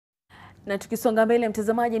Na tukisonga mbele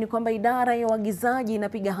mtazamaji, ni kwamba idara ya uagizaji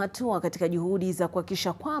inapiga hatua katika juhudi za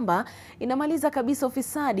kuhakikisha kwamba inamaliza kabisa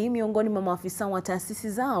ufisadi miongoni mwa maafisa wa taasisi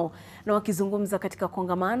zao. Na wakizungumza katika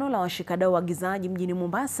kongamano la washikadau uagizaji mjini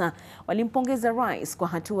Mombasa, walimpongeza Rais kwa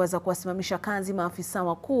hatua za kuwasimamisha kazi maafisa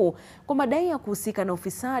wakuu kwa madai ya kuhusika na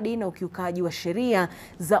ufisadi na ukiukaji wa sheria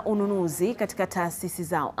za ununuzi katika taasisi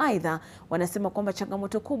zao. Aidha, wanasema kwamba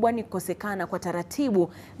changamoto kubwa ni kukosekana kwa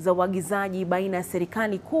taratibu za uagizaji baina ya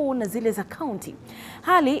serikali kuu na zile za kaunti,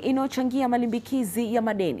 hali inayochangia malimbikizi ya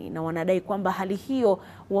madeni, na wanadai kwamba hali hiyo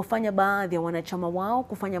huwafanya baadhi ya wanachama wao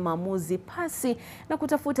kufanya maamuzi pasi na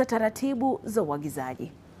kutafuta taratibu za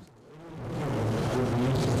uagizaji.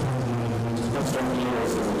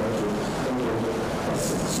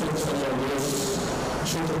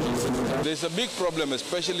 There's a big problem,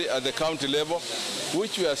 especially at the county level,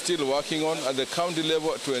 which we are still working on at the county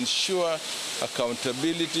level to ensure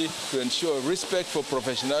accountability, to ensure respect for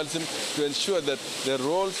professionalism, to ensure that the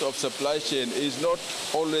roles of supply chain is not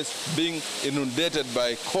always being inundated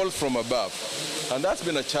by calls from above. And that's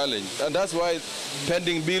been a challenge. And that's why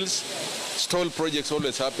pending bills, stall projects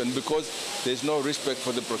always happen, because there's no respect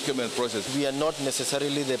for the procurement process. We are not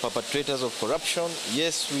necessarily the perpetrators of corruption.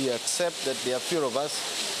 Yes, we accept that there are few of us,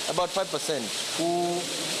 about 5%, who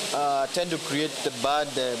tend to create the bad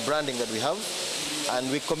branding that we have.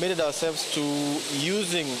 And we committed ourselves to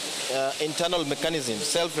using internal mechanisms,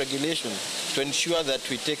 self-regulation, to ensure that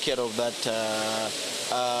we take care of that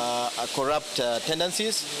corrupt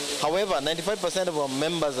tendencies. However, 95% of our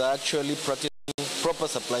members are actually practicing proper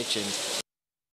supply chains.